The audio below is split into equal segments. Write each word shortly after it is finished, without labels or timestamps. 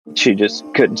She just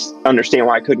couldn't understand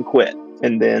why I couldn't quit.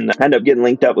 And then I ended up getting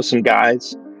linked up with some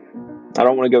guys. I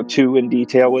don't want to go too in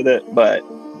detail with it, but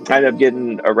I ended up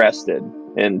getting arrested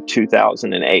in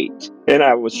 2008. And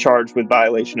I was charged with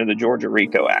violation of the Georgia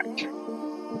RICO Act.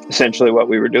 Essentially, what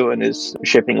we were doing is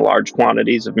shipping large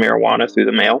quantities of marijuana through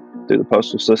the mail, through the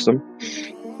postal system,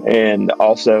 and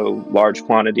also large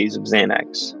quantities of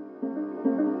Xanax.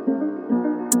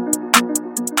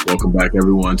 Welcome back,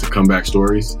 everyone, to Comeback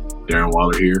Stories. Darren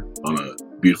Waller here on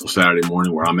a beautiful Saturday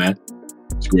morning where I'm at.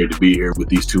 It's great to be here with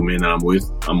these two men that I'm with.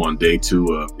 I'm on day 2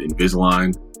 of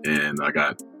Invisalign, and I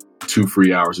got 2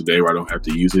 free hours a day where I don't have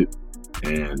to use it.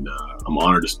 And I'm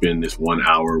honored to spend this 1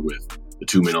 hour with the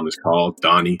 2 men on this call,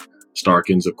 Donnie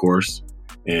Starkins, of course,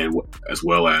 and as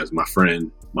well as my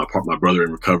friend, my brother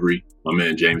in recovery, my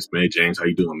man, James. Man, James, how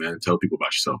you doing, man? Tell people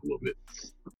about yourself a little bit.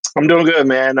 I'm doing good,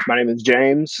 man. My name is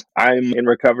James. I'm in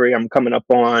recovery. I'm coming up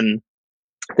on,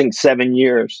 I think, 7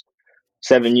 years.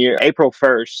 7 years. April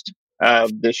 1st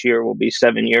of this year will be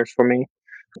 7 years for me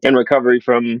in recovery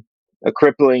from a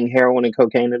crippling heroin and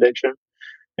cocaine addiction.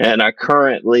 And I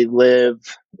currently live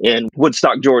in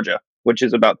Woodstock, Georgia, which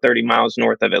is about 30 miles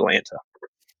north of Atlanta.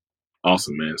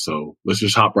 Awesome, man. So let's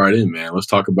just hop right in, man. Let's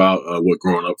talk about what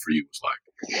growing up for you was like.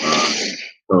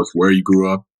 Tell us where you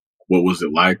grew up. What was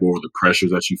it like? What were the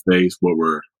pressures that you faced? What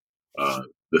were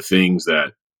the things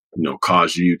that,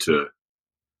 caused you to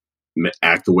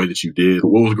act the way that you did?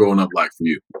 What was growing up like for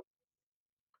you?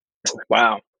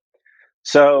 Wow.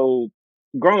 So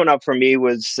growing up for me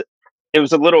was a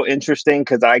little interesting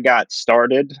because I got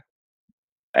started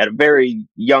at a very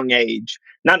young age,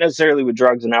 not necessarily with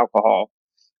drugs and alcohol,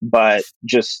 but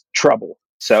just trouble.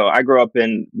 So I grew up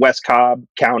in West Cobb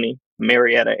County,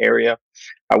 Marietta area.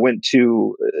 I went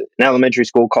to an elementary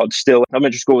school called Still.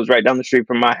 Elementary school was right down the street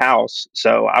from my house.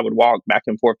 So I would walk back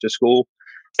and forth to school.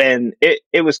 And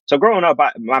it was, so growing up,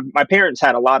 my parents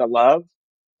had a lot of love,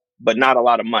 but not a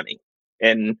lot of money.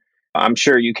 And I'm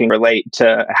sure you can relate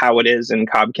to how it is in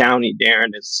Cobb County,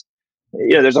 Darren,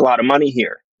 there's a lot of money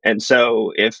here. And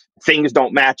so if things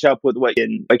don't match up with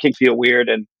it can feel weird.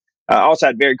 And I also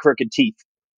had very crooked teeth.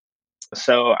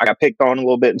 So I got picked on a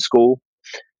little bit in school.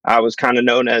 I was kind of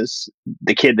known as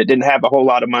the kid that didn't have a whole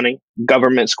lot of money.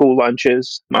 Government school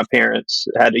lunches. My parents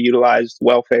had to utilize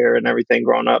welfare and everything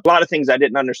growing up. A lot of things I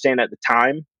didn't understand at the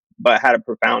time, but had a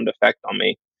profound effect on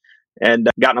me. And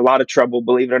got in a lot of trouble,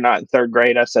 believe it or not. In 3rd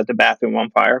grade, I set the bathroom on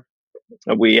fire.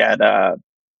 We had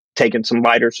taken some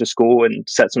lighters to school and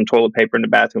set some toilet paper in the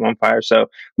bathroom on fire. So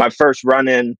my first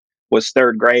run-in was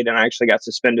 3rd grade, and I actually got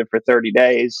suspended for 30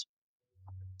 days.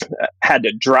 Had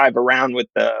to drive around with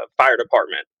the fire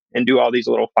department and do all these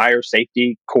little fire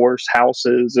safety course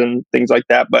houses and things like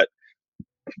that. But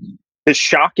as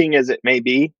shocking as it may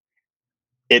be,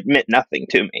 it meant nothing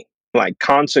to me. Like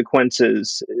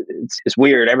consequences, it's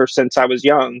weird. Ever since I was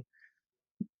young,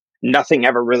 nothing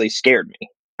ever really scared me.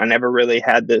 I never really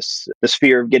had this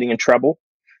fear of getting in trouble.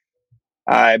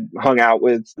 I hung out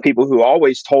with people who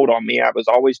always told on me. I was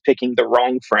always picking the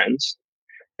wrong friends.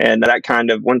 And that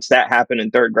kind of, once that happened in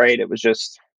 3rd grade, it was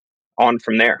just on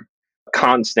from there.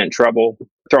 Constant trouble,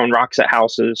 throwing rocks at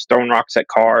houses, throwing rocks at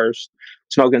cars,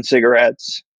 smoking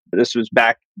cigarettes. This was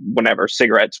back whenever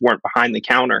cigarettes weren't behind the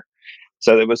counter.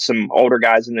 So there was some older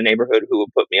guys in the neighborhood who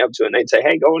would put me up to it, and they'd say,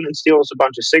 "Hey, go in and steal us a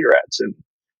bunch of cigarettes." And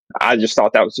I just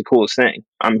thought that was the coolest thing.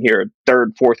 I'm here, a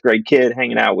 3rd, 4th grade kid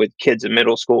hanging out with kids in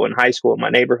middle school and high school in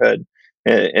my neighborhood,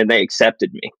 and they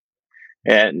accepted me.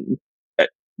 And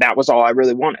that was all I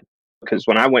really wanted. Because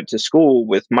when I went to school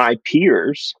with my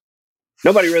peers,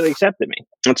 nobody really accepted me.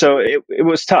 And so it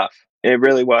was tough. It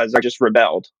really was. I just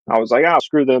rebelled. I was like,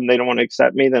 screw them. They don't want to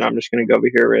accept me. Then I'm just going to go over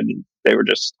here. And they were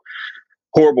just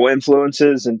horrible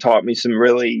influences and taught me some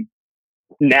really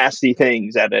nasty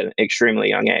things at an extremely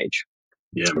young age.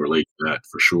 Yeah, I relate to that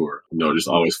for sure. Just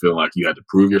always feeling like you had to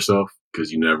prove yourself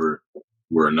because you never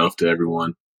were enough to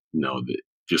everyone. That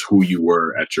just who you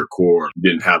were at your core, you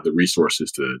didn't have the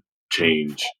resources to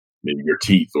change maybe your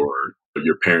teeth or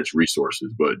your parents'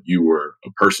 resources, but you were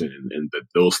a person, and that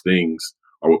those things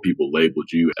are what people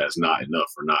labeled you as not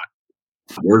enough or not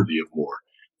worthy of more.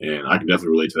 And I can definitely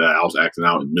relate to that. I was acting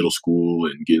out in middle school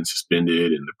and getting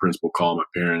suspended, and the principal called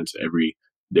my parents every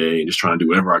day and just trying to do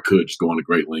whatever I could, just going to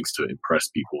great lengths to impress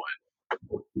people.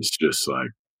 And it's just like,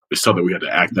 it's something we had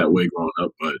to act that way growing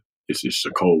up, but it's just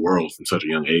a cold world from such a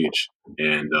young age.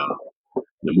 And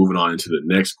moving on into the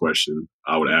next question,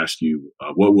 I would ask you,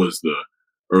 what was the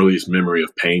earliest memory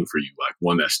of pain for you? Like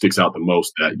one that sticks out the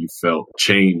most that you felt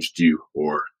changed you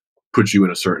or put you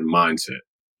in a certain mindset?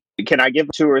 Can I give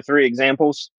 2 or 3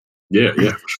 examples? Yeah,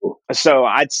 for sure. So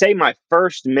I'd say my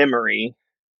first memory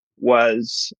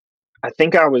was I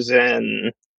think I want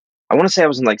to say I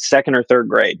was in like second or third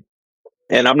grade,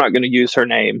 and I'm not going to use her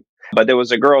name, but there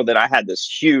was a girl that I had this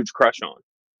huge crush on.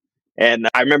 And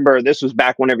I remember this was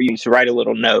back whenever you used to write a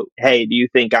little note. Hey, do you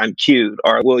think I'm cute?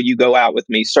 Or will you go out with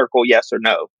me? Circle yes or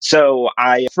no. So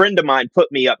a friend of mine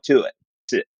put me up to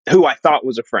it, who I thought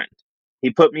was a friend. He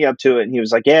put me up to it and he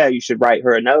was like, yeah, you should write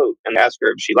her a note and ask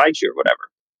her if she likes you or whatever.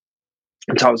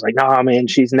 And so I was like, nah, man,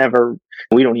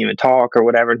 we don't even talk or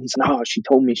whatever. And he's like, no, she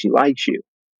told me she likes you.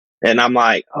 And I'm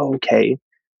like, oh, okay.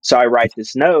 So I write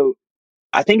this note.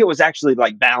 I think it was actually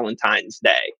like Valentine's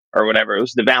Day or whatever. It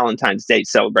was the Valentine's Day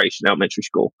celebration in elementary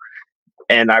school.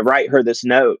 And I write her this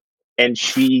note, and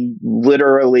she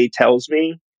literally tells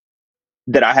me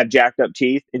that I have jacked up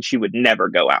teeth and she would never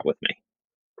go out with me.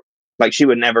 Like, she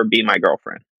would never be my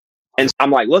girlfriend. And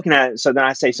I'm like looking at it. So then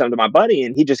I say something to my buddy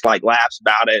and he just like laughs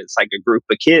about it. It's like a group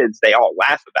of kids. They all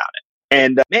laugh about it.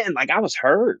 And man, like I was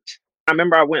hurt. I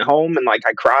remember I went home and like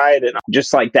I cried, and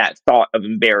just like that thought of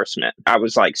embarrassment. I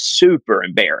was like super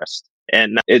embarrassed.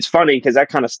 And it's funny because that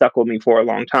kind of stuck with me for a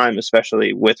long time,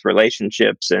 especially with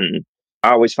relationships. And I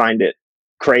always find it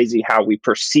crazy how we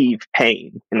perceive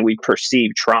pain and we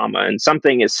perceive trauma. And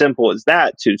something as simple as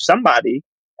that to somebody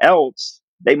else,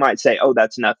 they might say, oh,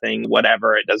 that's nothing,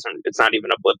 whatever. It's not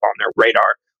even a blip on their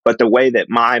radar. But the way that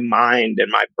my mind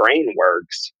and my brain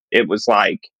works, it was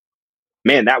like,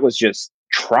 man, that was just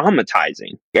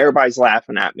traumatizing. Everybody's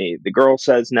laughing at me. The girl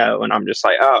says no, and I'm just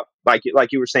like, oh, like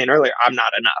you were saying earlier, I'm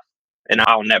not enough, and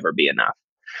I'll never be enough.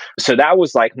 So that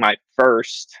was like my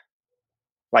first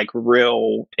like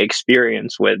real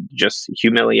experience with just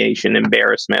humiliation,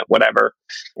 embarrassment, whatever.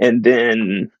 And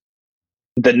then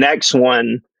the next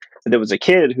one, there was a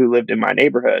kid who lived in my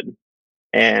neighborhood,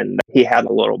 and he had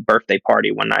a little birthday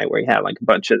party one night where he had like a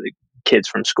bunch of the kids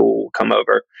from school come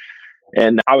over.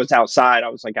 And I was outside. I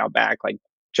was like out back, like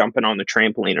jumping on the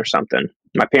trampoline or something.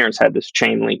 My parents had this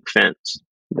chain link fence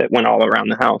that went all around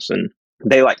the house, and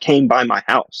they like came by my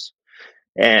house,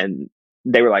 and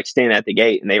they were like standing at the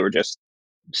gate, and they were just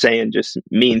saying just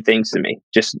mean things to me,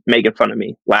 just making fun of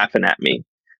me, laughing at me.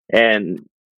 And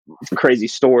it's a crazy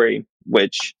story,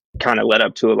 which kind of led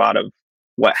up to a lot of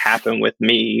what happened with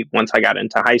me once I got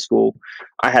into high school.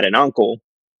 I had an uncle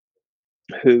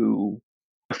who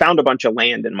found a bunch of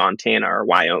land in Montana or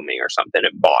Wyoming or something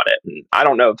and bought it. And I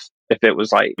don't know if it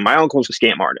was like, my uncle's a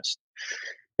scam artist.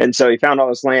 And so he found all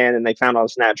this land and they found all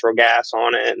this natural gas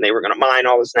on it, and they were going to mine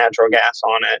all this natural gas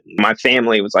on it. And my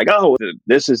family was like, oh,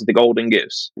 this is the golden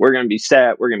goose. We're going to be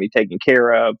set. We're going to be taken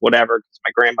care of, whatever. Because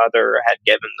my grandmother had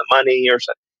given the money or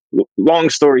something. Long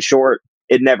story short,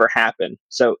 it never happened.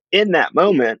 So in that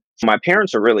moment, my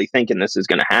parents are really thinking this is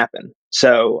going to happen.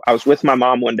 So I was with my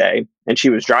mom one day, and she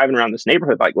was driving around this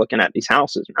neighborhood, like looking at these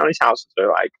houses. Now these houses are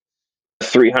like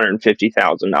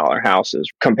 $350,000 houses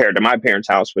compared to my parents'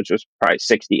 house, which was probably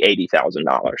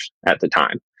 $80,000 at the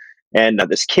time. And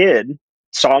this kid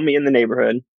saw me in the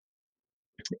neighborhood,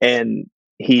 and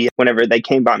whenever they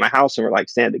came by my house and were like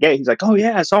standing at the gate, he's like, "Oh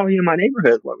yeah, I saw you in my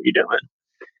neighborhood. What were you doing?"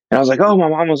 And I was like, "Oh, my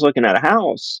mom was looking at a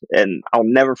house." And I'll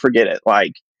never forget it.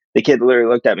 Like, the kid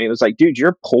literally looked at me and was like, "Dude,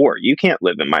 you're poor. You can't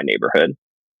live in my neighborhood.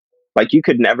 Like, you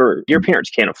could never, your parents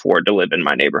can't afford to live in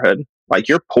my neighborhood. Like,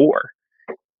 you're poor."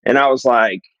 And I was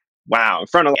like, wow, in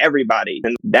front of everybody.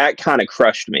 And that kind of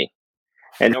crushed me.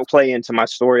 And it'll play into my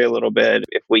story a little bit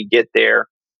if we get there.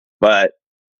 But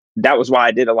that was why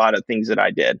I did a lot of things that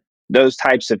I did. Those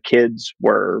types of kids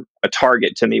were a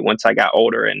target to me once I got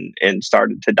older and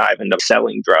started to dive into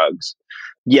selling drugs.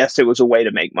 Yes, it was a way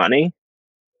to make money,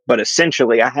 but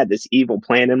essentially I had this evil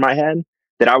plan in my head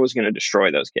that I was going to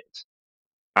destroy those kids.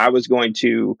 I was going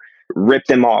to rip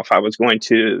them off. I was going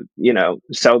to,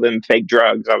 sell them fake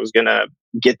drugs. I was going to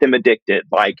get them addicted.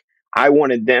 Like, I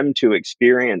wanted them to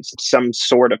experience some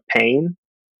sort of pain.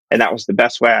 And that was the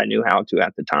best way I knew how to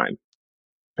at the time.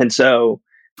 And so,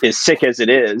 as sick as it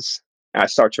is, I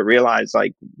start to realize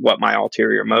like what my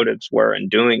ulterior motives were in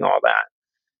doing all that.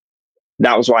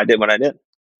 That was why I did what I did.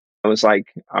 I was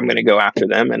like, I'm going to go after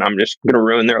them and I'm just going to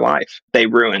ruin their life. They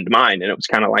ruined mine. And it was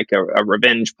kind of like a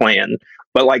revenge plan,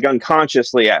 but like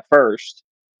unconsciously at first,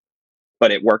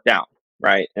 but it worked out.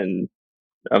 Right. And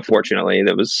unfortunately,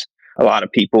 there was a lot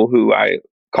of people who I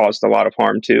caused a lot of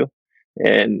harm to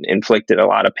and inflicted a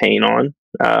lot of pain on.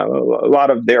 A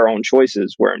lot of their own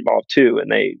choices were involved too.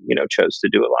 And they, chose to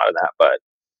do a lot of that, but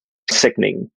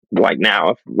sickening like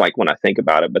now, like when I think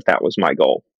about it, but that was my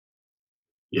goal.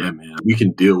 Yeah, man. We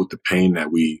can deal with the pain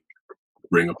that we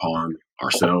bring upon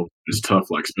ourselves. It's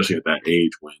tough, like, especially at that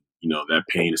age when, that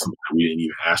pain is something that we didn't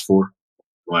even ask for.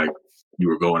 Like, you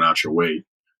were going out your way,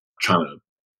 trying to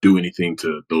do anything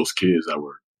to those kids that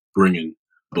were bringing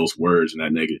those words and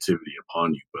that negativity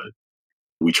upon you. But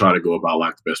we try to go about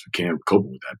life the best we can,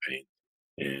 coping with that pain.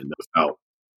 And without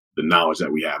the knowledge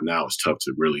that we have now, it's tough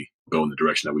to really go in the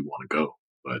direction that we want to go.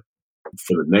 But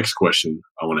for the next question,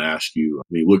 I want to ask you, I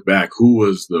mean, look back, who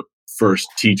was the first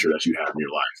teacher that you had in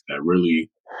your life that really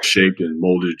shaped and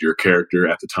molded your character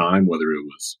at the time, whether it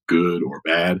was good or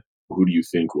bad? Who do you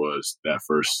think was that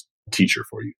first teacher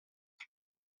for you?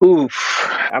 Oof,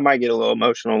 I might get a little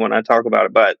emotional when I talk about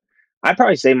it, but I'd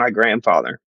probably say my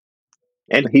grandfather.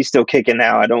 And he's still kicking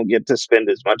now. I don't get to spend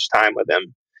as much time with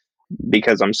him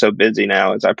because I'm so busy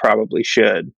now as I probably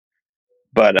should.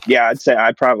 But yeah,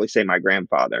 I'd probably say my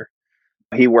grandfather.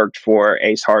 He worked for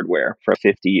Ace Hardware for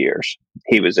 50 years.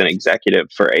 He was an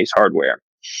executive for Ace Hardware.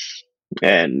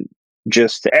 And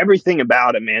just everything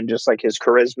about him, man, just like his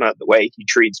charisma, the way he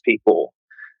treats people.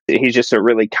 He's just a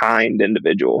really kind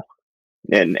individual,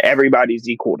 and everybody's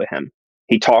equal to him.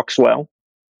 He talks well,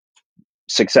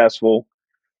 successful,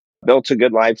 built a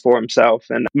good life for himself.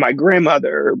 And my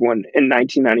grandmother, when in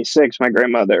 1996, my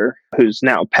grandmother, who's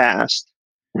now passed,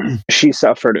 she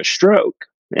suffered a stroke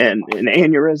and an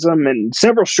aneurysm and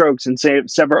several strokes and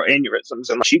several aneurysms,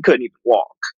 and she couldn't even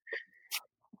walk.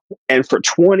 And for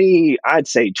I'd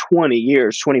say 20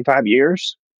 years, 25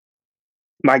 years,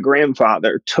 my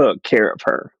grandfather took care of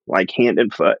her like hand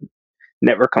and foot,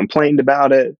 never complained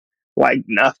about it, like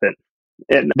nothing.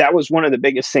 And that was one of the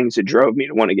biggest things that drove me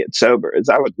to want to get sober is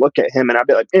I would look at him and I'd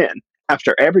be like, man,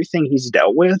 after everything he's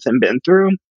dealt with and been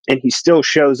through, and he still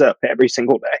shows up every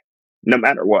single day, no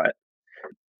matter what.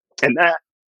 And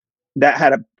that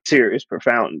had a serious,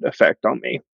 profound effect on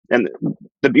me. And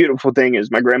the beautiful thing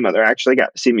is my grandmother actually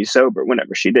got to see me sober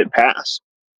whenever she did pass.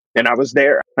 And I was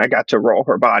there. I got to roll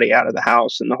her body out of the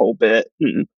house and the whole bit.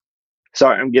 And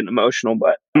sorry, I'm getting emotional,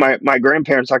 but my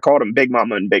grandparents, I called them Big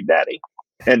Mama and Big Daddy.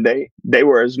 And they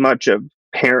were as much of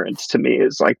parents to me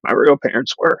as like my real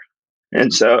parents were.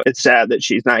 And so it's sad that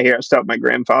she's not here. I stopped my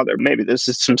grandfather. Maybe this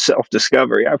is some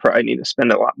self-discovery. I probably need to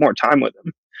spend a lot more time with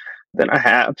him than I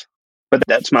have. But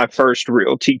that's my first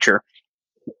real teacher.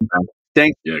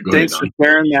 Thanks for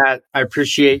sharing that. I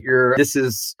appreciate you're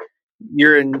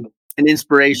an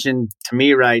inspiration to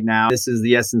me right now. This is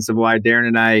the essence of why Darren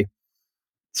and I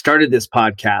started this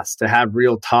podcast, to have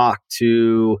real talk,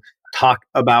 to talk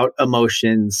about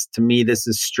emotions. To me, this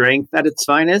is strength at its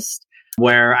finest,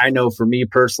 where I know for me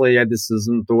personally, this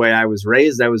isn't the way I was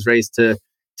raised. I was raised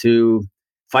to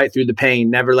fight through the pain,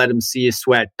 never let them see you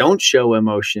sweat, don't show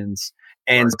emotions.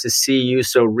 And to see you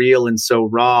so real and so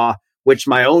raw, which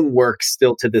my own work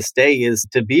still to this day is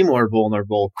to be more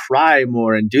vulnerable, cry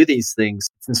more, and do these things.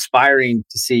 It's inspiring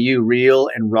to see you real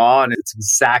and raw, and it's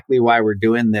exactly why we're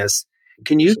doing this.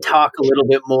 Can you talk a little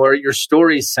bit more? Your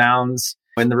story sounds,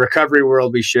 in the recovery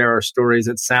world, we share our stories.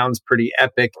 It sounds pretty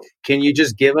epic. Can you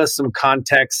just give us some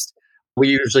context? We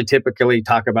usually typically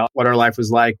talk about what our life was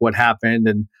like, what happened,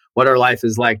 and what our life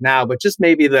is like now, but just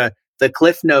maybe the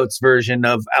Cliff Notes version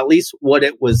of at least what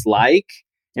it was like,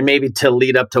 and maybe to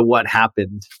lead up to what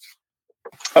happened.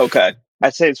 Okay.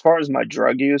 I'd say as far as my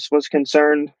drug use was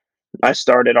concerned, I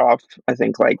started off, I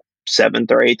think like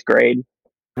 7th or 8th grade.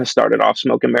 I started off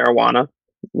smoking marijuana,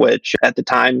 which at the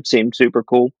time seemed super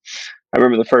cool. I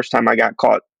remember the first time I got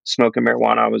caught smoking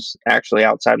marijuana, I was actually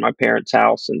outside my parents'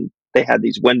 house, and they had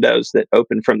these windows that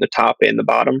opened from the top and the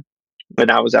bottom. And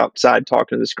I was outside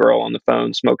talking to this girl on the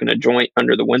phone, smoking a joint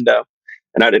under the window.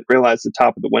 And I didn't realize the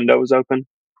top of the window was open.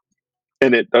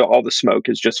 And all the smoke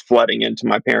is just flooding into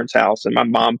my parents' house. And my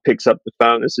mom picks up the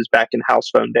phone. This is back in house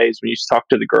phone days when you used to talk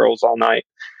to the girls all night.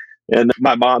 And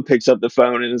my mom picks up the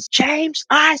phone and is, James,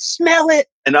 I smell it.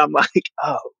 And I'm like,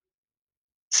 oh.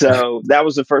 So that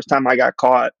was the first time I got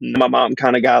caught. And my mom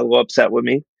kind of got a little upset with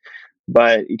me.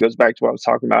 But it goes back to what I was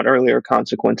talking about earlier.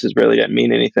 Consequences really didn't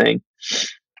mean anything.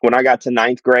 When I got to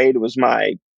 9th grade, it was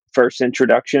my first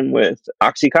introduction with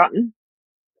Oxycontin.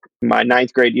 My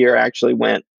 9th grade year, I actually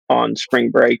went on spring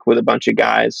break with a bunch of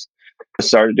guys. I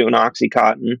started doing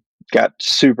Oxycontin, got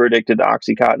super addicted to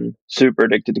Oxycontin, super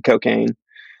addicted to cocaine.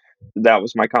 That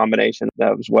was my combination.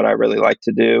 That was what I really liked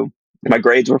to do. My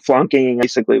grades were flunking.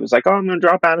 Basically, it was like, oh, I'm going to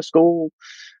drop out of school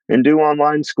and do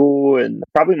online school. And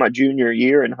probably my junior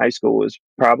year in high school was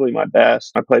probably my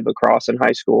best. I played lacrosse in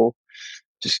high school.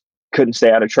 Just couldn't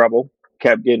stay out of trouble,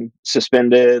 kept getting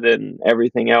suspended and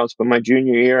everything else. But my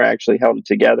junior year, I actually held it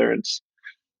together. And it's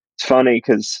funny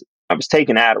because I was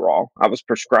taking Adderall. I was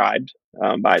prescribed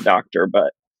by a doctor,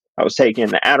 but I was taking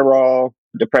the Adderall,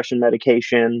 depression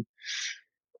medication.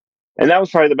 And that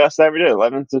was probably the best I ever did.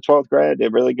 11th to 12th grade, I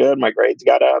did really good. My grades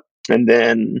got up. And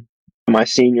then my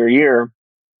senior year,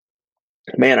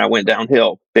 man, I went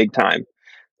downhill big time.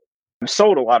 I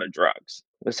sold a lot of drugs.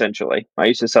 essentially. I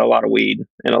used to sell a lot of weed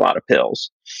and a lot of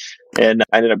pills. And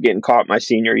I ended up getting caught my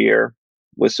senior year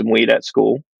with some weed at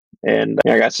school. And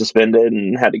I got suspended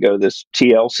and had to go to this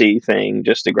TLC thing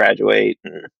just to graduate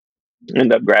and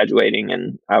end up graduating.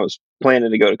 And I was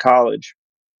planning to go to college.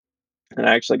 And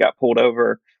I actually got pulled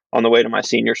over on the way to my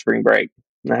senior spring break.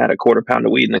 I had a quarter pound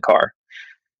of weed in the car.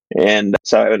 And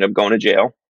so I ended up going to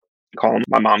jail. Calling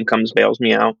my mom comes, bails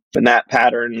me out. And that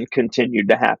pattern continued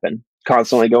to happen.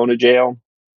 Constantly going to jail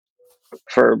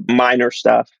for minor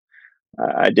stuff.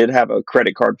 I did have a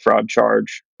credit card fraud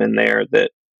charge in there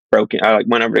that broke. I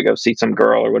went over to go see some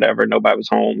girl or whatever. Nobody was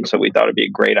home. So we thought it'd be a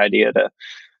great idea to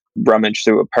rummage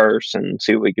through a purse and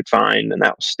see what we could find. And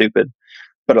that was stupid.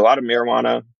 But a lot of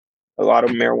marijuana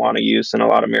use and a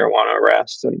lot of marijuana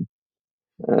arrests. And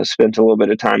spent a little bit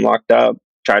of time locked up.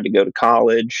 Tried to go to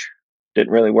college.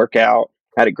 Didn't really work out.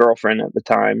 Had a girlfriend at the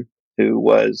time who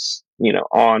was,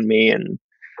 on me, and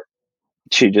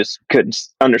she just couldn't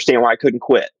understand why I couldn't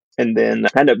quit. And then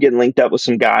I ended up getting linked up with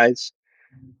some guys.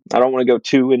 I don't want to go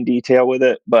too in detail with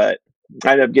it, but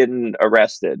I ended up getting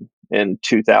arrested in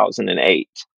 2008.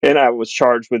 And I was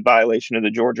charged with violation of the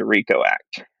Georgia RICO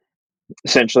Act.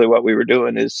 Essentially, what we were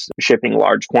doing is shipping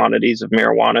large quantities of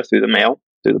marijuana through the mail,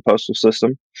 through the postal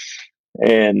system,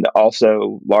 and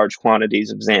also large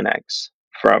quantities of Xanax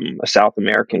from a South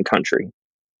American country.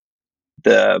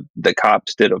 The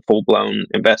cops did a full-blown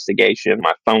investigation.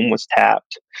 My phone was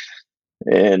tapped,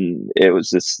 and it was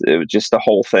just the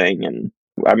whole thing. And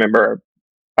I remember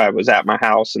I was at my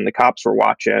house and the cops were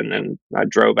watching, and I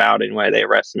drove out anyway. They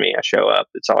arrested me. I show up.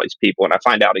 It's all these people, and I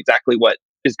find out exactly what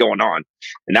is going on.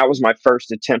 And that was my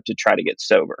first attempt to try to get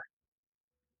sober.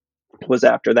 Was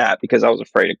after that, because I was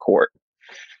afraid of court,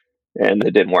 and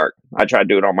it didn't work. I tried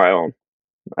to do it on my own.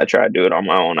 I tried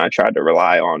to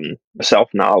rely on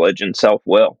self-knowledge and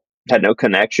self-will. Had no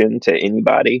connection to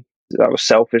anybody. I was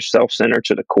selfish, self-centered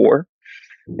to the core.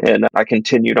 And I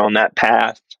continued on that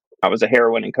path. I was a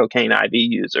heroin and cocaine IV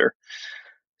user.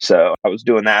 So I was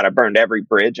doing that. I burned every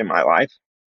bridge in my life.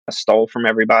 I stole from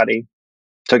everybody,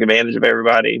 took advantage of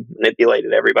everybody,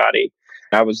 manipulated everybody.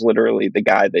 I was literally the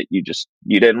guy that you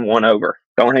didn't want over.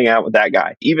 Don't hang out with that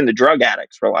guy. Even the drug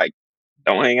addicts were like,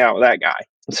 don't hang out with that guy.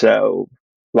 So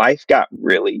life got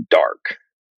really dark,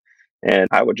 and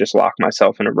I would just lock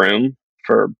myself in a room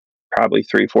for probably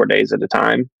 3-4 days at a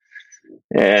time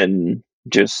and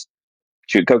just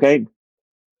shoot cocaine,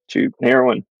 shoot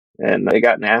heroin. And it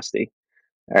got nasty.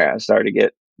 I was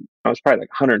probably like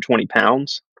 120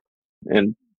 pounds.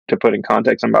 And to put in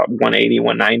context, I'm about 180,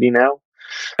 190 now.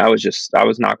 I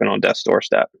was knocking on death's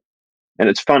doorstep. And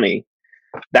it's funny,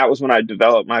 that was when I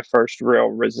developed my first real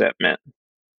resentment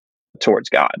towards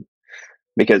God.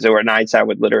 Because there were nights I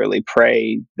would literally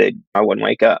pray that I wouldn't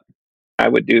wake up. I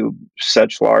would do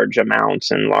such large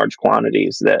amounts and large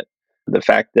quantities that the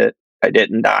fact that I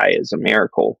didn't die is a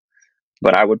miracle.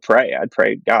 But I would pray. I'd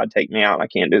pray, God, take me out. I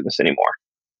can't do this anymore.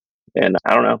 And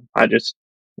I don't know. I just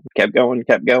kept going.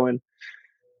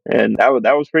 And that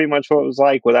was pretty much what it was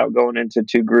like, without going into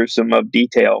too gruesome of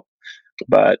detail.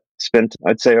 But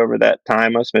I'd say over that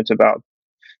time, I spent about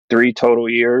 3 total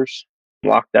years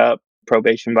locked up,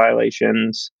 probation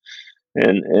violations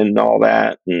and all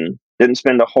that, and didn't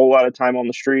spend a whole lot of time on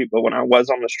the street. But when I was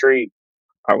on the street,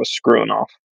 I was screwing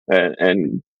off.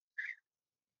 And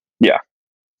yeah.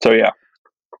 So yeah.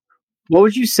 What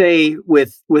would you say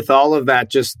with all of that?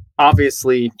 Just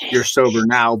obviously you're sober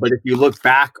now, but if you look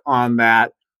back on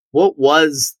that, what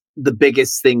was the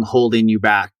biggest thing holding you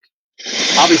back?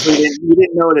 Obviously you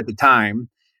didn't know it at the time,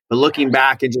 but looking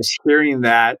back and just hearing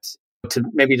that,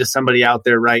 to somebody out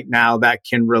there right now that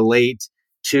can relate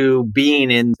to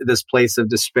being in this place of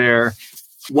despair,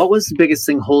 what was the biggest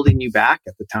thing holding you back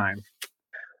at the time?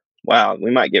 Wow,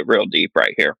 we might get real deep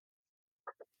right here.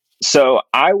 So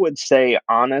I would say,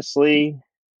 honestly,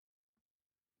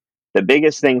 the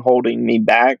biggest thing holding me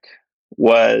back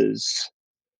was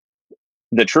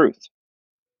the truth,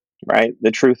 right? The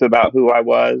truth about who I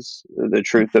was, the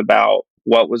truth about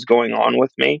what was going on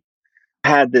with me. I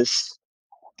had this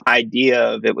idea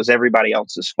of it was everybody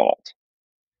else's fault.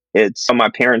 My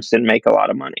parents didn't make a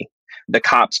lot of money. The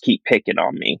cops keep picking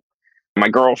on me. My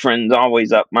girlfriend's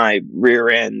always up my rear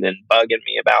end and bugging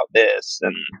me about this.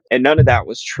 And none of that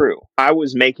was true. I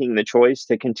was making the choice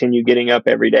to continue getting up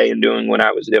every day and doing what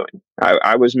I was doing.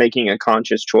 I was making a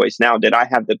conscious choice. Now, did I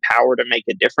have the power to make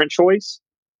a different choice?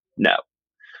 No.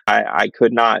 I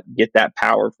could not get that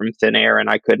power from thin air, and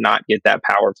I could not get that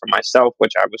power from myself,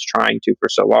 which I was trying to for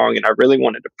so long. And I really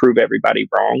wanted to prove everybody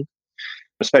wrong,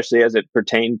 especially as it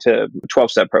pertained to the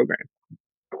 12-step program.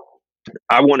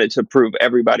 I wanted to prove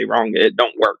everybody wrong. It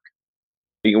don't work.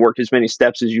 You can work as many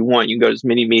steps as you want. You can go to as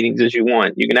many meetings as you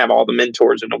want. You can have all the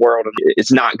mentors in the world. And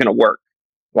it's not going to work.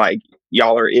 Like,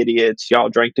 y'all are idiots. Y'all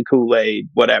drank the Kool-Aid,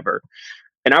 whatever.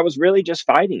 And I was really just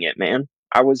fighting it, man.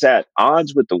 I was at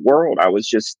odds with the world. I was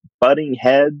just butting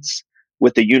heads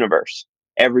with the universe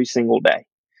every single day.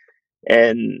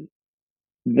 And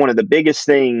one of the biggest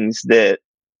things that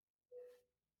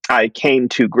I came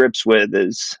to grips with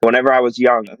is whenever I was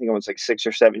young, I think I was like 6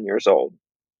 or 7 years old,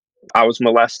 I was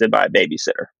molested by a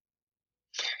babysitter.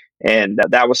 And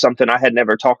that was something I had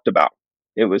never talked about.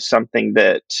 It was something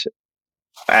that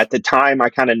at the time I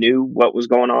kind of knew what was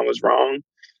going on was wrong.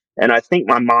 And I think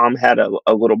my mom had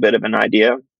a little bit of an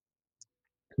idea,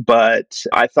 but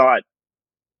I thought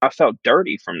I felt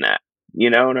dirty from that. You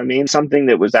know what I mean? Something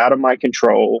that was out of my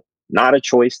control, not a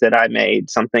choice that I made,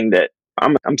 something that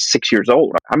I'm 6 years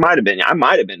old. I might have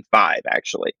been 5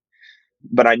 actually,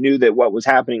 but I knew that what was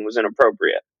happening was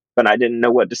inappropriate, but I didn't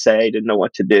know what to say, didn't know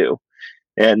what to do.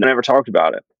 And I never talked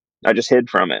about it. I just hid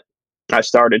from it. I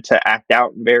started to act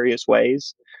out in various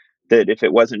ways that if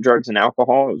it wasn't drugs and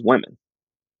alcohol, it was women.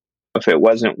 If it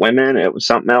wasn't women, it was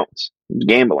something else. It was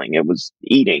gambling. It was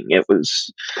eating. It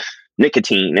was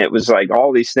nicotine. It was like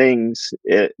all these things.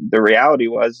 The reality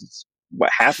was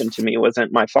what happened to me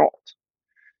wasn't my fault.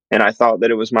 And I thought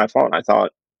that it was my fault. I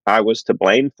thought I was to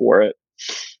blame for it.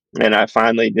 And I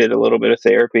finally did a little bit of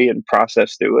therapy and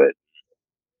processed through it.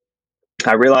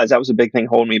 I realized that was a big thing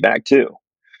holding me back too.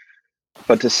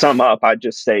 But to sum up, I'd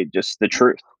just say just the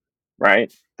truth,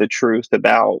 right? The truth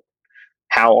about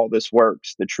how all this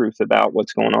works, the truth about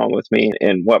what's going on with me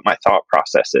and what my thought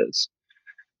process is.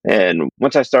 And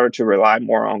once I started to rely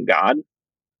more on God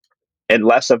and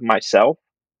less of myself,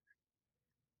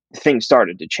 things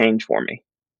started to change for me.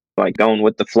 Like going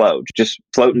with the flow, just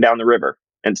floating down the river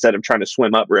instead of trying to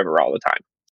swim upriver all the time.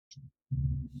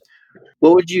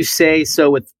 What would you say? So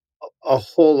with a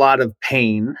whole lot of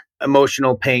pain,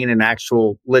 emotional pain and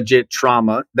actual legit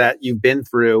trauma that you've been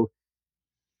through,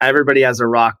 everybody has a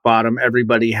rock bottom.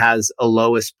 Everybody has a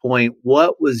lowest point.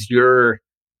 What was your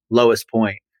lowest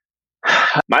point?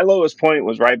 My lowest point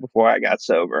was right before I got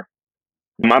sober.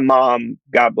 My mom,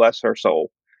 God bless her soul,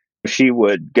 she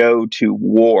would go to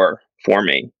war for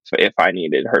me if I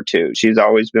needed her to. She's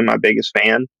always been my biggest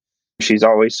fan. She's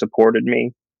always supported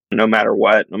me no matter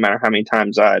what, no matter how many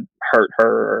times I'd hurt her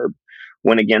or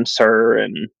went against her.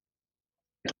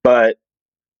 But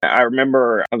I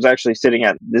remember I was actually sitting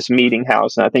at this meeting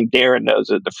house, and I think Darren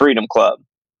knows it, the Freedom Club.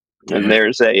 And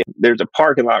there's a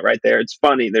parking lot right there. It's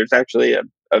funny. There's actually a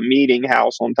meeting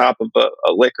house on top of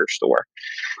a liquor store.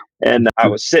 And I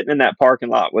was sitting in that parking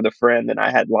lot with a friend, and I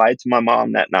had lied to my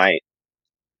mom that night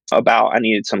about I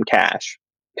needed some cash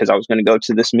because I was going to go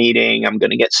to this meeting. I'm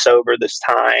going to get sober this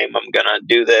time. I'm going to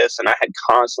do this. And I had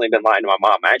constantly been lying to my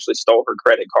mom. I actually stole her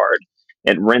credit card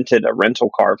and rented a rental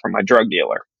car from my drug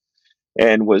dealer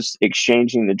and was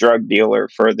exchanging the drug dealer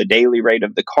for the daily rate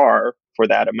of the car for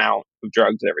that amount of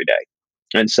drugs every day.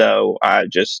 And so I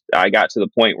got to the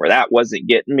point where that wasn't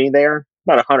getting me there.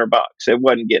 About $100. It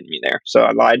wasn't getting me there. So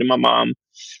I lied to my mom. I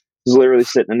was literally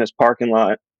sitting in this parking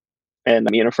lot, and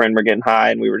me and a friend were getting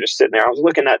high, and we were just sitting there. I was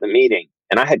looking at the meeting,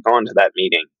 and I had gone to that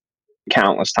meeting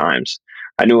countless times.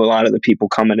 I knew a lot of the people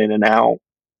coming in and out.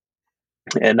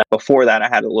 And before that, I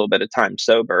had a little bit of time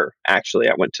sober. Actually,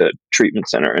 I went to treatment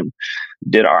center and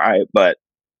did all right. But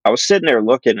I was sitting there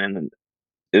looking, and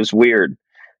it was weird.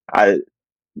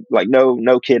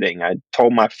 No kidding. I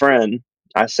told my friend,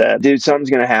 I said, dude,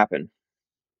 something's going to happen.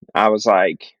 I was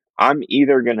like, I'm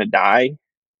either going to die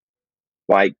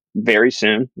like very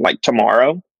soon, like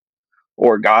tomorrow,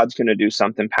 or God's going to do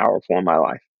something powerful in my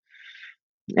life.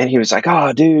 And he was like,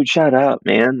 oh, dude, shut up,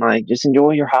 man. Like, just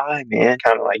enjoy your high, man.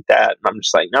 Kind of like that. And I'm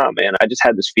just like, no, man, I just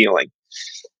had this feeling.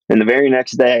 And the very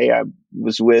next day, I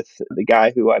was with the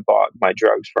guy who I bought my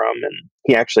drugs from, and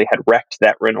he actually had wrecked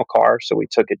that rental car. So we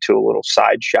took it to a little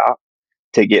side shop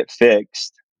to get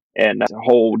fixed. And the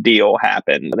whole deal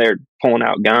happened. They're pulling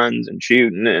out guns and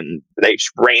shooting, and they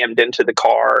rammed into the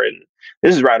car. And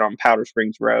this is right on Powder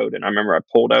Springs Road. And I remember I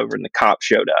pulled over, and the cops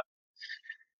showed up.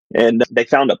 And they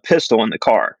found a pistol in the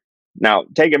car. Now,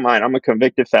 take in mind, I'm a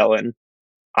convicted felon.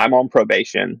 I'm on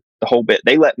probation, the whole bit.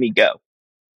 They let me go.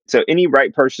 So any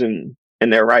right person in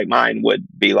their right mind would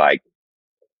be like,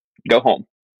 go home.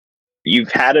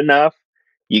 You've had enough.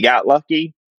 You got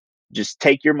lucky. Just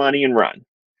take your money and run.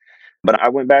 But I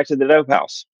went back to the dope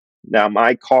house. Now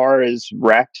my car is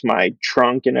wrecked. My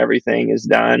trunk and everything is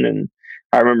done. And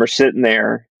I remember sitting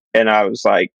there, and I was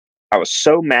like, I was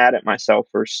so mad at myself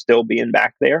for still being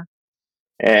back there.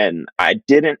 And I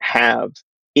didn't have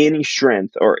any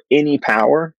strength or any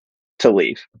power to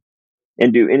leave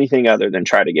and do anything other than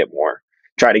try to get more,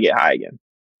 try to get high again.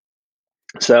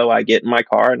 So I get in my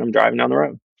car and I'm driving down the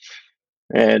road.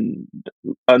 And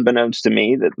unbeknownst to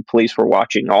me, that the police were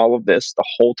watching all of this the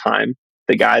whole time.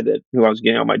 The guy who I was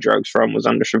getting all my drugs from was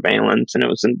under surveillance, and it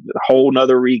was a whole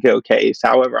nother RICO case.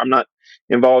 However, I'm not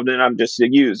involved in it. I'm just a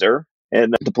user.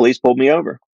 And the police pulled me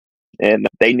over. And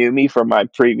they knew me from my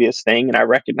previous thing, and I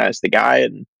recognized the guy.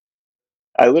 And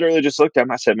I literally just looked at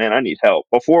him. I said, man, I need help.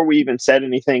 Before we even said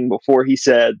anything, before he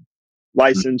said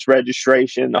license,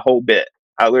 registration, the whole bit,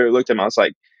 I literally looked at him. I was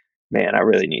like, man, I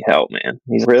really need help, man.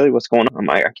 He's really, what's going on? I'm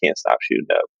like, I can't stop shooting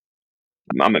dope.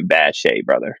 I'm in bad shape,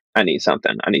 brother. I need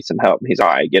something. I need some help. He's all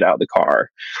right, get out of the car.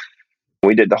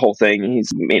 We did the whole thing.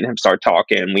 Me and him start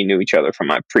talking. We knew each other from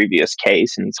my previous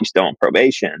case, and he's still on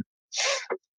probation.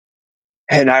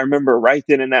 And I remember right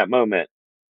then in that moment,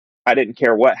 I didn't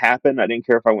care what happened. I didn't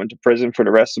care if I went to prison for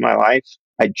the rest of my life.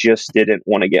 I just didn't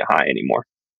want to get high anymore.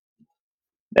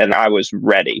 And I was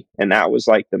ready. And that was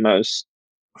like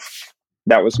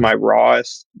that was my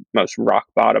rawest, most rock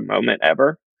bottom moment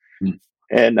ever.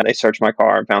 And they searched my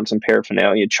car and found some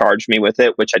paraphernalia, charged me with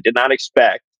it, which I did not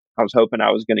expect. I was hoping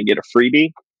I was going to get a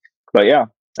freebie. But yeah,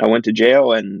 I went to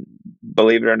jail, and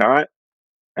believe it or not,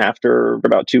 after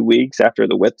about 2 weeks after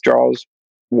the withdrawals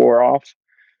wore off,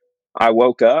 I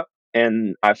woke up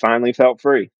and I finally felt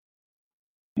free,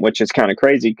 which is kind of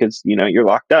crazy because, you're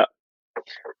locked up.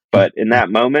 But in that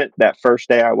moment, that first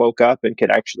day I woke up and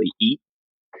could actually eat,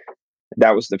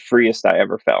 that was the freest I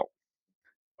ever felt.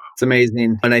 It's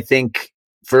amazing. And I think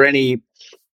for any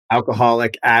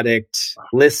alcoholic addict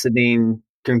listening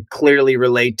can clearly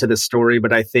relate to the story,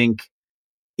 but I think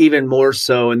even more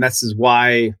so, and this is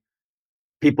why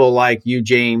people like you,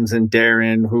 James, and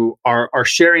Darren, who are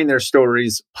sharing their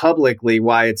stories publicly,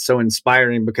 why it's so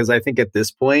inspiring, because I think at this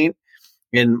point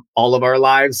in all of our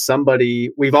lives,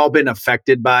 we've all been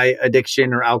affected by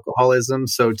addiction or alcoholism.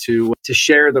 So to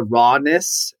share the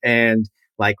rawness and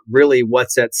like really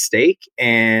what's at stake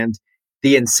and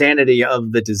the insanity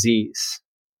of the disease,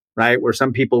 right? Where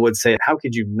some people would say, how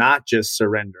could you not just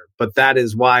surrender? But that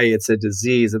is why it's a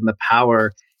disease and the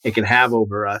power it can have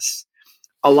over us.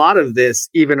 A lot of this,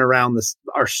 even around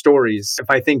our stories, if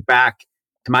I think back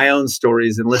to my own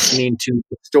stories and listening to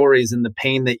the stories and the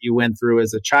pain that you went through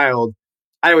as a child,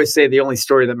 I always say the only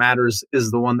story that matters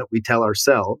is the one that we tell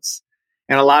ourselves.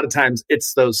 And a lot of times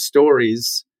it's those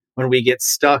stories when we get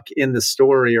stuck in the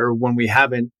story or when we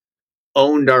haven't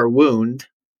owned our wound,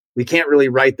 we can't really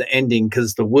write the ending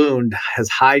because the wound has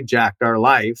hijacked our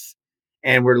life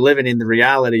and we're living in the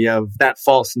reality of that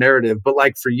false narrative. But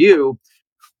like for you,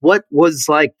 what was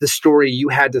like the story you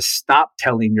had to stop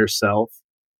telling yourself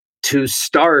to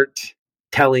start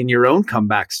telling your own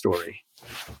comeback story?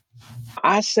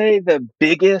 I say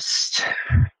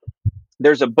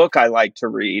there's a book I like to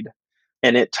read,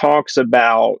 and it talks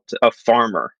about a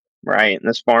farmer, right? And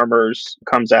this farmer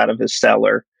comes out of his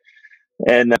cellar,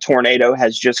 and a tornado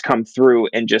has just come through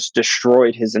and just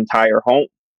destroyed his entire home.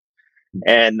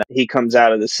 And he comes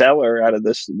out of the cellar, out of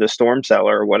the storm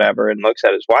cellar or whatever, and looks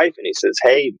at his wife and he says,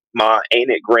 "Hey, Ma, ain't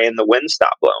it grand the wind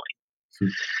stopped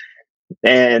blowing?"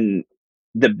 And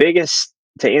the biggest,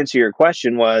 to answer your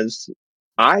question, was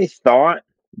I thought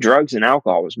drugs and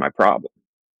alcohol was my problem.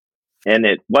 And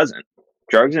it wasn't.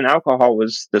 Drugs and alcohol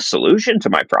was the solution to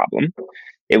my problem.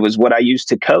 It was what I used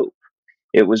to cope.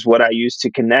 It was what I used to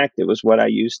connect. It was what I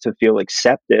used to feel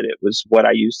accepted. It was what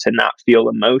I used to not feel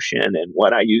emotion and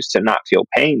what I used to not feel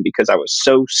pain because I was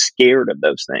so scared of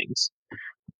those things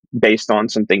based on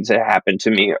some things that happened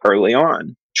to me early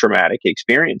on, traumatic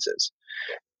experiences.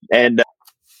 And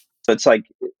it's like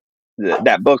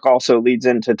that book also leads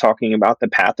into talking about the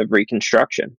path of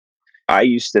reconstruction. I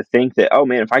used to think that, oh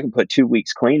man, if I can put 2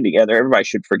 weeks clean together, everybody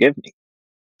should forgive me.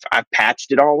 I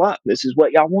patched it all up. This is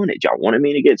what y'all wanted. Y'all wanted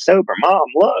me to get sober. Mom,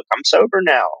 look, I'm sober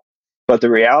now. But the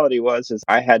reality is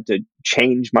I had to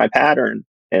change my pattern.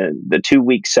 And the 2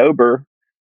 weeks sober,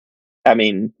 I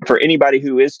mean, for anybody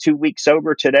who is 2 weeks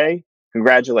sober today,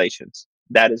 congratulations.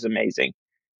 That is amazing.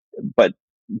 But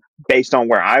based on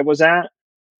where I was at,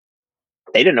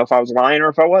 they didn't know if I was lying or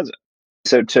if I wasn't.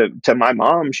 So to my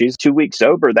mom, she's 2 weeks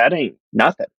sober. That ain't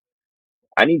nothing.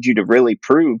 I need you to really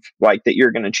prove like that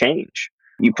you're going to change.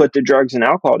 You put the drugs and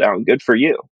alcohol down, good for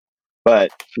you. But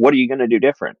what are you going to do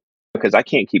different? Because I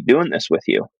can't keep doing this with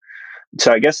you.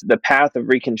 So I guess the path of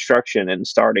reconstruction and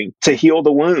starting to heal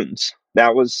the wounds,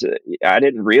 that was, I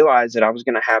didn't realize that I was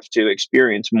going to have to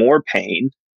experience more pain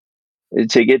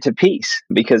to get to peace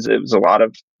because it was a lot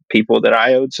of people that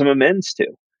I owed some amends to.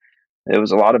 There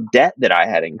was a lot of debt that I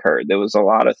had incurred. There was a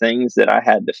lot of things that I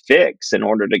had to fix in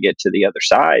order to get to the other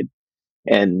side.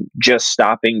 And just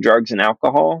stopping drugs and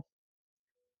alcohol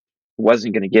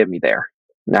wasn't going to get me there.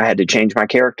 And I had to change my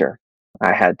character.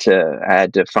 I had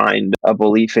to find a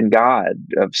belief in God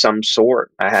of some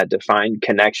sort. I had to find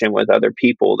connection with other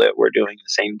people that were doing the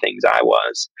same things I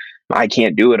was. I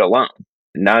can't do it alone.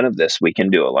 None of this we can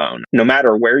do alone. No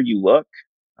matter where you look,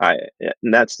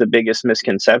 and that's the biggest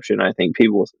misconception. I think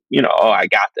people, oh, I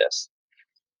got this.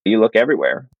 You look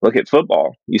everywhere. Look at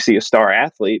football. You see a star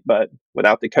athlete, but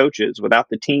without the coaches, without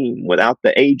the team, without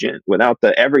the agent, without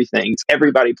the everything,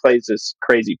 everybody plays this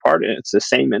crazy part. And it's the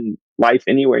same in life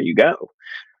anywhere you go.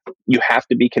 You have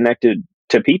to be connected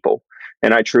to people.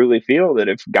 And I truly feel that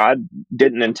if God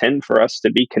didn't intend for us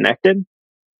to be connected,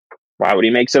 why would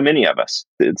he make so many of us?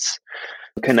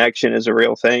 Connection is a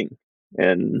real thing.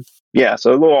 And yeah,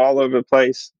 so a little all over the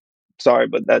place. Sorry,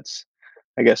 but that's,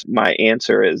 I guess my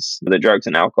answer is the drugs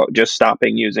and alcohol. Just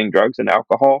stopping using drugs and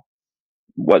alcohol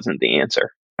wasn't the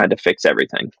answer. I had to fix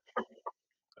everything.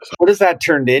 What has that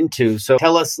turned into? So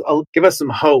tell us, give us some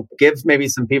hope. Give maybe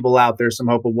some people out there some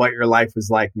hope of what your life is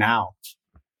like now.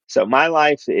 So my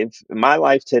life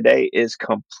today is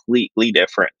completely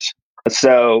different.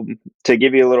 So to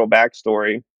give you a little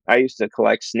backstory, I used to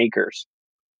collect sneakers.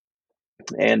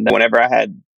 And whenever I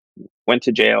went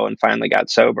to jail and finally got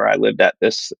sober, I lived at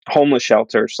this homeless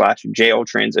shelter / jail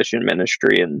transition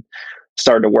ministry and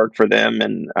started to work for them.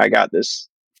 And I got this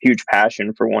huge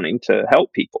passion for wanting to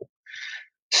help people.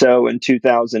 So in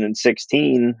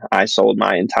 2016, I sold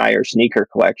my entire sneaker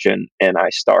collection and I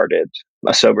started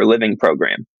a sober living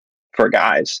program for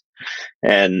guys.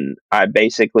 And I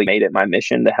basically made it my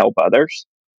mission to help others.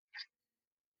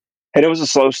 And it was a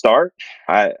slow start.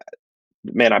 I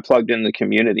plugged in the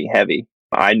community heavy.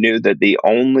 I knew that the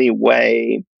only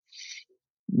way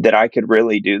that I could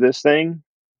really do this thing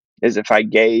is if I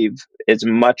gave as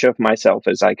much of myself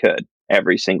as I could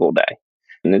every single day.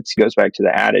 And it goes back to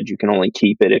the adage, you can only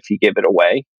keep it if you give it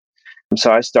away.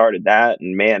 So I started that,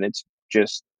 and man, it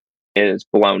has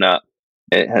blown up.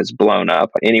 It has blown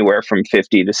up anywhere from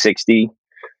 50 to 60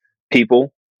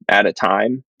 people at a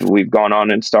time. We've gone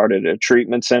on and started a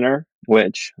treatment center,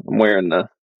 which I'm wearing the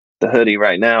hoodie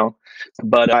right now.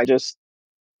 But I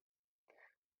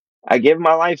give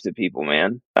my life to people,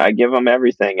 man. I give them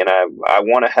everything, and I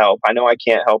want to help. I know I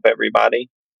can't help everybody,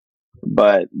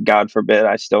 but God forbid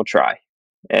I still try.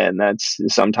 And that's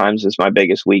sometimes is my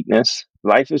biggest weakness.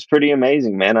 Life is pretty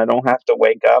amazing, man. I don't have to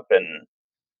wake up and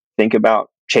think about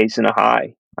chasing a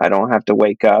high. I don't have to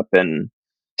wake up and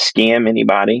scam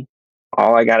anybody.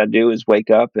 All I got to do is wake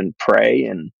up and pray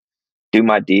and do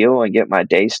my deal and get my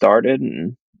day started.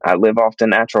 And I live off the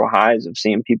natural highs of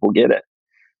seeing people get it.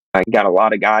 I got a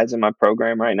lot of guys in my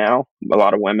program right now, a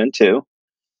lot of women too,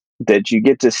 that you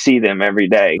get to see them every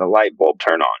day. The light bulb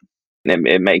turn on.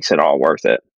 It makes it all worth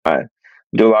it. I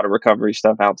do a lot of recovery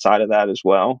stuff outside of that as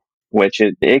well, which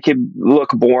it could look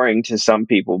boring to some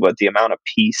people, but the amount of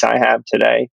peace I have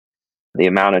today, the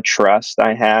amount of trust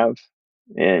I have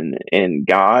in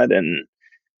God and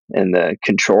the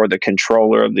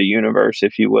controller of the universe,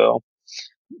 if you will,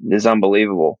 is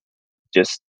unbelievable.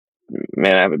 Just,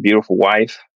 man, I have a beautiful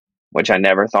wife, which I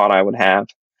never thought I would have,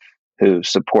 who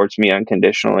supports me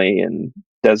unconditionally and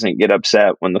doesn't get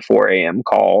upset when the 4 a.m.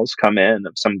 calls come in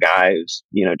of some guy who's,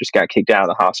 just got kicked out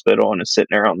of the hospital and is sitting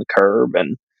there on the curb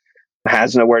and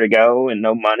has nowhere to go and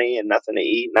no money and nothing to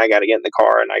eat. And I got to get in the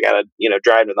car and I got to,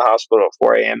 drive to the hospital at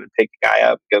 4 a.m. and pick the guy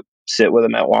up, go sit with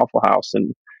him at Waffle House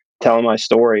and tell him my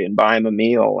story and buy him a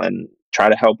meal and try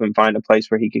to help him find a place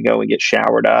where he could go and get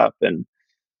showered up. And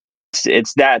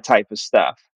it's that type of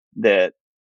stuff that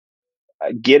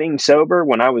getting sober,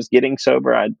 when I was getting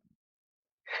sober, I'm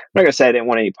not gonna say I didn't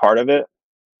want any part of it,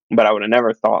 but I would have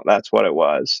never thought that's what it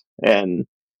was. And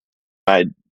I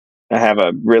have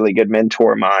a really good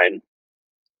mentor of mine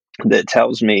that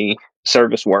tells me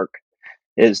service work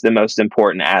is the most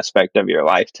important aspect of your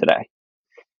life today.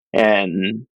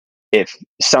 And if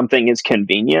something is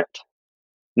convenient,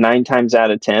 9 times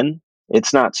out of 10,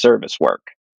 it's not service work.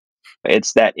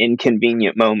 It's that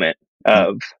inconvenient moment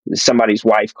of somebody's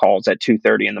wife calls at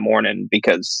 2:30 in the morning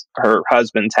because her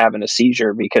husband's having a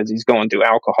seizure because he's going through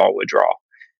alcohol withdrawal.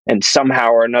 And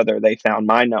somehow or another, they found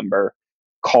my number,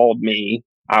 called me,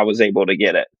 I was able to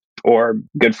get it. Or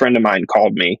a good friend of mine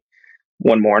called me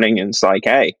one morning and it's like,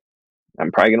 hey,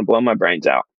 I'm probably going to blow my brains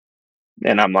out.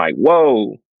 And I'm like,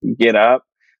 whoa, get up.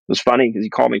 It was funny because he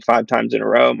called me 5 times in a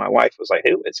row. My wife was like,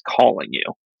 who is calling you?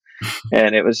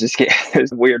 And it was it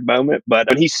was a weird moment,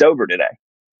 but he's sober today.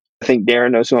 I think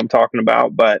Darren knows who I'm talking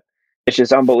about, but it's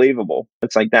just unbelievable.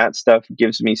 It's like that stuff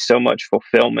gives me so much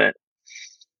fulfillment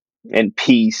and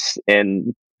peace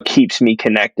and keeps me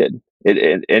connected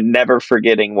and never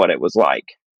forgetting what it was like.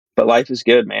 But life is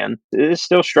good, man. There's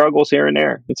still struggles here and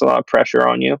there. It's a lot of pressure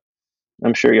on you.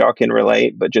 I'm sure y'all can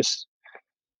relate, but just,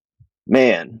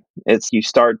 man, you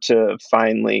start to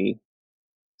finally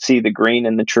see the green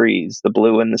in the trees, the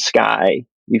blue in the sky.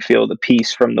 You feel the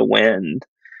peace from the wind.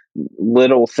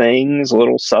 Little things,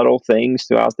 little subtle things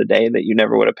throughout the day that you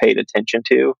never would have paid attention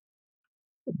to.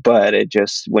 But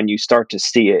when you start to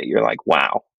see it, you're like,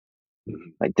 wow,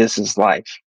 like this is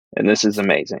life and this is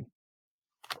amazing.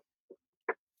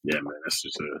 Yeah, man, that's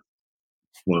just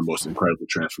one of the most incredible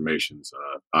transformations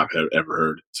I've ever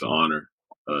heard. It's an honor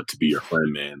to be your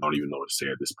friend, man. I don't even know what to say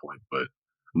at this point, but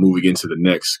moving into the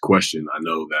next question, I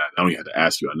know that I don't even have to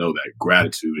ask you. I know that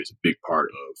gratitude is a big part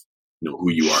of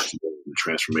who you are today and the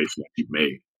transformation that you've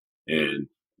made. And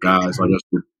guys like us,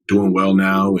 we're doing well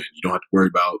now, and you don't have to worry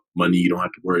about money. You don't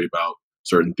have to worry about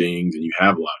certain things, and you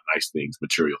have a lot of nice things,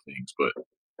 material things. But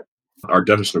our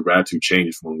definition of gratitude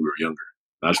changes from when we were younger.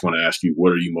 And I just want to ask you,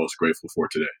 what are you most grateful for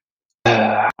today?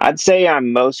 I'd say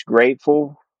I'm most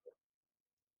grateful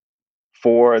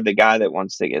for the guy that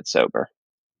wants to get sober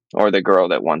or the girl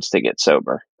that wants to get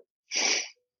sober.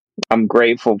 I'm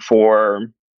grateful for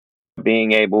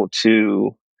being able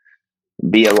to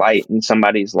be a light in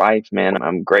somebody's life, man.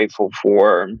 I'm grateful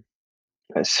for,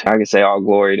 I can say all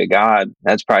glory to God.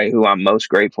 That's probably who I'm most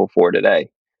grateful for today,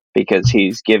 because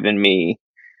he's given me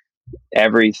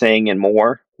everything and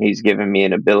more. He's given me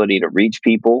an ability to reach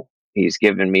people. He's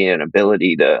given me an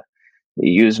ability to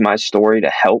use my story to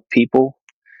help people.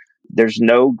 There's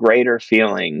no greater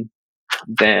feeling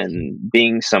than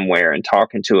being somewhere and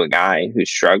talking to a guy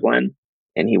who's struggling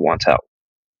and he wants help.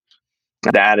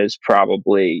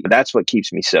 That's what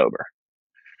keeps me sober.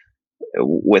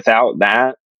 Without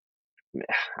that,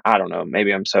 I don't know.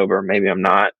 Maybe I'm sober. Maybe I'm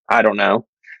not. I don't know.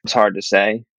 It's hard to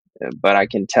say, but I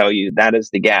can tell you that is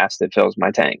the gas that fills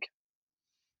my tank.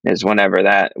 Is when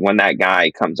that guy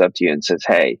comes up to you and says,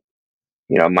 "Hey,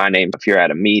 my name." If you're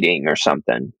at a meeting or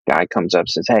something, guy comes up and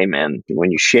says, "Hey, man, when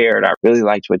you shared, I really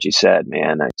liked what you said,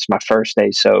 man. It's my first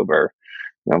day sober.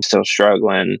 I'm still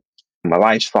struggling. My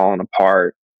life's falling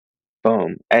apart."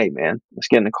 Boom. Hey, man, let's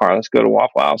get in the car. Let's go to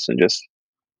Waffle House and just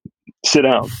sit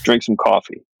down, drink some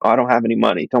coffee. Oh, I don't have any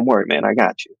money. Don't worry, man. I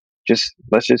got you.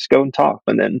 Let's just go and talk.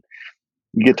 And then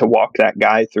you get to walk that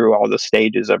guy through all the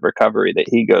stages of recovery that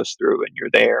he goes through, and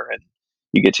you're there, and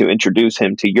you get to introduce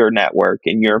him to your network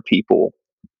and your people,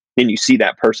 and you see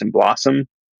that person blossom.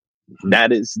 Mm-hmm.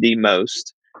 That is the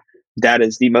most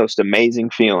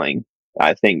amazing feeling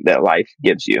I think that life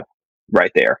gives you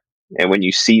right there. And when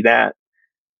you see that,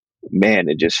 man,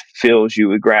 it just fills you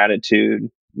with gratitude.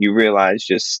 You realize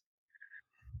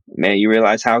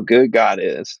how good God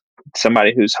is.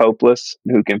 Somebody who's hopeless,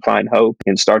 who can find hope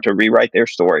and start to rewrite their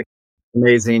story.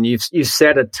 Amazing. You've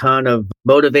said a ton of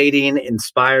motivating,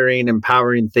 inspiring,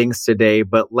 empowering things today,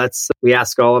 but we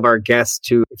ask all of our guests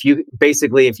if you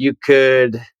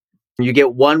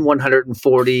get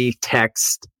 140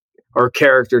 text or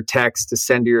character text to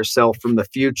send to yourself from the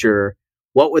future,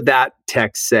 what would that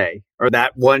text say or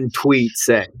that one tweet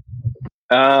say?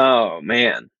 Oh,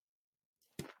 man.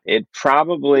 It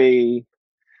probably,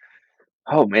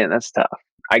 oh man, that's tough.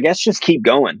 I guess just keep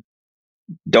going.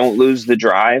 Don't lose the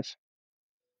drive.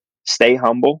 Stay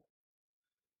humble.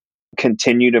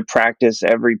 Continue to practice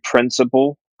every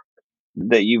principle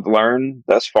that you've learned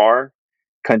thus far.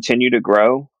 Continue to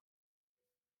grow.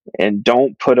 And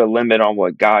don't put a limit on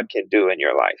what God can do in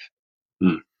your life.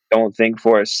 Don't think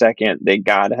for a second that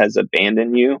God has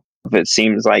abandoned you. If it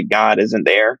seems like God isn't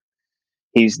there,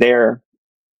 He's there.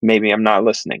 Maybe I'm not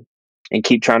listening. And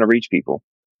keep trying to reach people.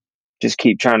 Just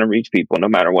keep trying to reach people no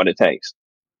matter what it takes.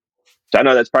 So I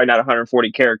know that's probably not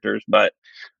 140 characters, but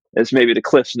it's maybe the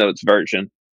Cliff's Notes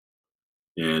version.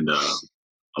 And I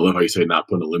love how you say not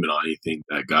putting a limit on anything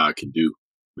that God can do.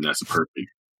 And that's a perfect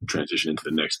transition into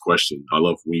the next question. I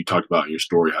love when you talked about in your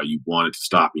story how you wanted to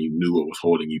stop and you knew what was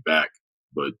holding you back,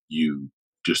 but you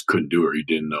just couldn't do it or you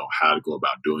didn't know how to go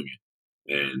about doing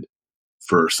it. And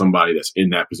for somebody that's in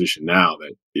that position now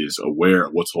that is aware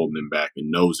of what's holding them back and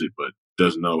knows it, but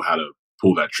doesn't know how to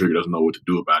pull that trigger, doesn't know what to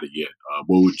do about it yet,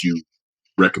 what would you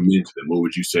recommend to them? What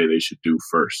would you say they should do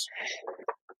first?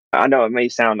 I know it may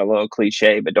sound a little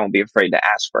cliche, but don't be afraid to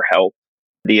ask for help.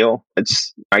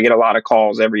 I get a lot of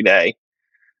calls every day.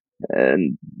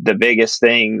 And the biggest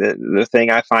thing, the thing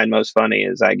I find most funny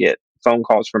is I get phone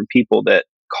calls from people that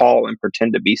call and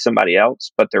pretend to be somebody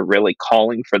else, but they're really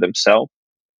calling for themselves,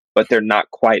 but they're not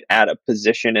quite at a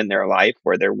position in their life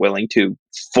where they're willing to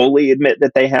fully admit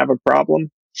that they have a problem.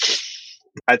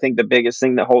 I think the biggest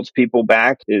thing that holds people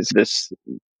back is this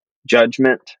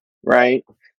judgment, right?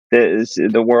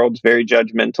 The world's very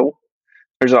judgmental.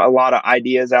 There's a lot of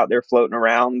ideas out there floating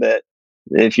around that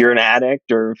if you're an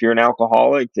addict or if you're an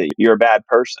alcoholic, that you're a bad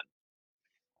person.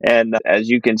 And as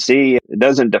you can see, it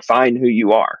doesn't define who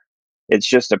you are. It's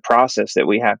just a process that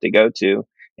we have to go to,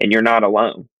 and you're not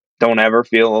alone. Don't ever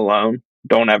feel alone.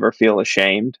 Don't ever feel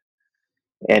ashamed.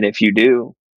 And if you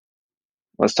do,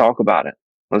 let's talk about it.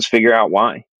 Let's figure out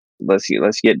why.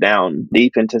 Let's get down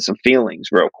deep into some feelings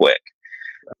real quick.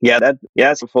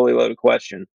 That's a fully loaded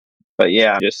question. But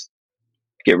yeah, just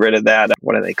get rid of that.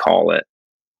 What do they call it?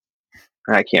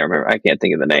 I can't remember. I can't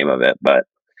think of the name of it, but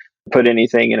put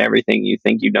anything and everything you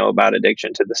think you know about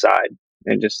addiction to the side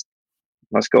and just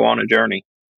let's go on a journey.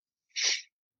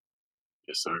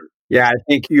 Yes, sir. Yeah, I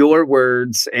think your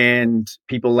words and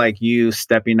people like you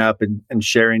stepping up and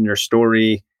sharing your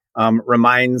story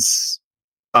reminds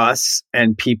us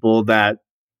and people that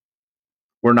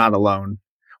we're not alone.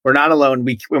 We're not alone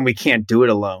when we can't do it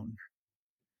alone.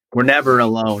 We're never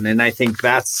alone. And I think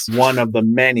that's one of the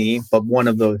many, but one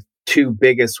of the two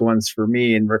biggest ones for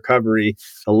me in recovery,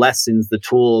 the lessons, the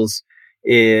tools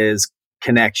is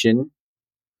connection.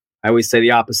 I always say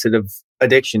the opposite of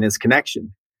addiction is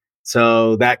connection.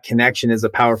 So that connection is a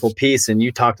powerful piece. And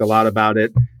you talked a lot about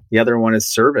it. The other one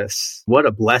is service. What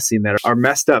a blessing that our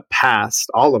messed up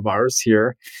past, all of ours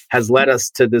here, has led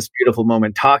us to this beautiful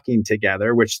moment talking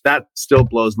together, which that still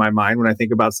blows my mind when I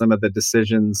think about some of the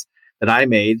decisions that I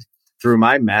made through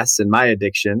my mess and my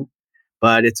addiction.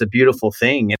 But it's a beautiful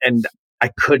thing. And I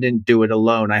couldn't do it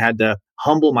alone. I had to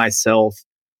humble myself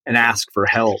and ask for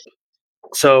help.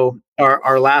 So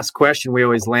our last question we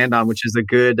always land on, which is a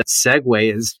good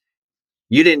segue, is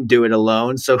you didn't do it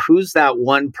alone. So who's that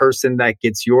one person that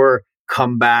gets your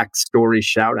comeback story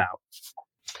shout out?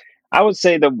 I would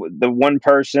say the one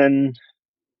person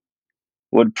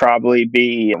would probably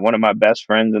be one of my best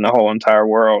friends in the whole entire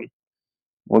world,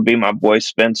 would be my boy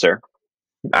Spencer.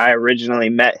 I originally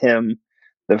met him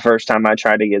the first time I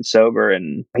tried to get sober,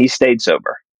 and he stayed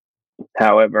sober.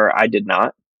 However, I did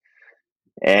not.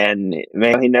 And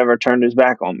man, he never turned his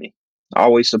back on me.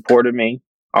 Always supported me,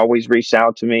 always reached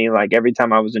out to me. Like every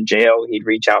time I was in jail, he'd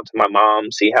reach out to my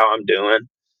mom, see how I'm doing.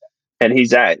 And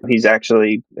he's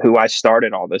actually who I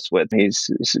started all this with. He's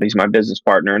my business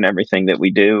partner in everything that we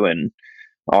do, and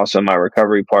also my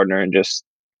recovery partner. And just,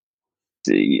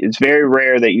 it's very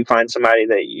rare that you find somebody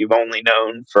that you've only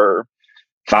known for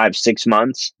 5-6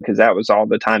 months, because that was all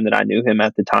the time that I knew him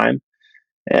at the time.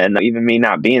 And even me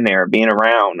not being there, being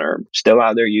around, or still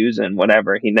out there using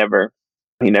whatever, he never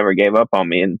gave up on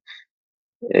me. And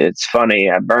it's funny,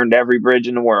 I burned every bridge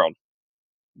in the world,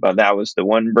 but that was the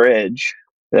one bridge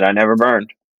that I never burned.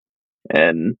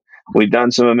 And we've done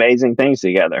some amazing things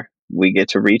together. We get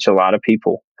to reach a lot of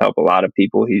people, help a lot of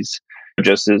people. He's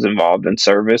just as involved in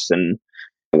service and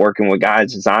working with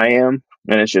guys as I am.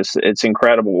 And it's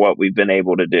incredible what we've been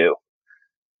able to do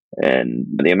and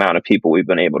the amount of people we've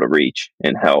been able to reach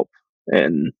and help.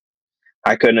 And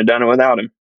I couldn't have done it without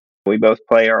him. We both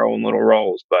play our own little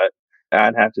roles, but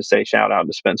I'd have to say shout out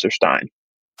to Spencer Stein.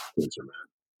 Spencer,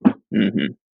 man.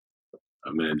 Mm-hmm.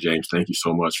 Man, James, thank you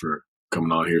so much for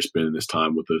coming on here, spending this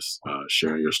time with us,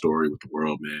 sharing your story with the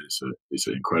world, man. It's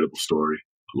an incredible story.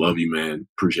 I love you, man.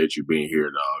 Appreciate you being here,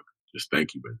 dog. Just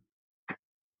thank you, man.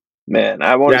 Man,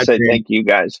 I want to say thank you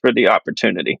guys for the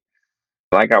opportunity.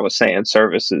 Like I was saying,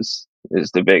 service is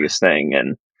the biggest thing.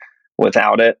 And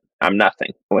without it, I'm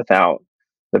nothing. Without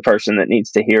the person that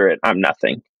needs to hear it, I'm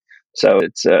nothing. So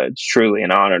it's truly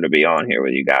an honor to be on here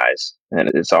with you guys. And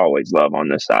it's always love on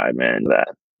this side, man.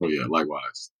 Oh, yeah,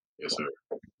 likewise. Yes, sir.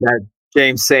 Yeah,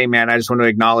 James, same, man. I just want to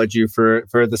acknowledge you for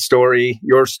the story,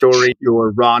 your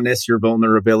rawness, your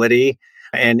vulnerability,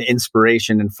 and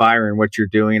inspiration and fire in what you're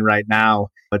doing right now.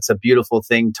 It's a beautiful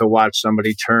thing to watch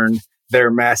somebody turn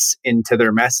their mess into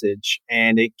their message.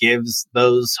 And it gives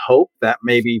those hope that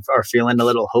maybe are feeling a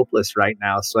little hopeless right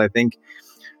now. So I think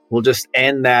we'll just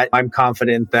end that. I'm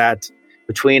confident that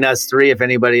between us three, if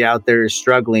anybody out there is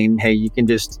struggling, hey, you can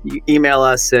just email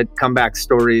us at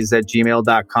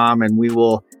comebackstories@gmail.com and we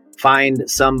will find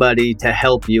somebody to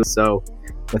help you. So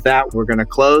with that, we're going to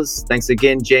close. Thanks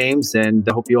again, James, and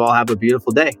I hope you all have a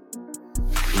beautiful day.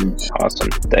 Awesome.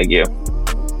 Thank you.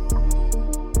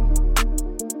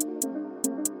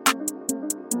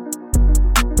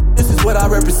 What I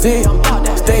represent,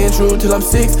 staying true till I'm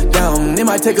 6 down. It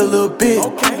might take a little bit,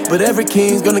 but every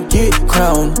king's gonna get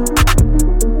crowned.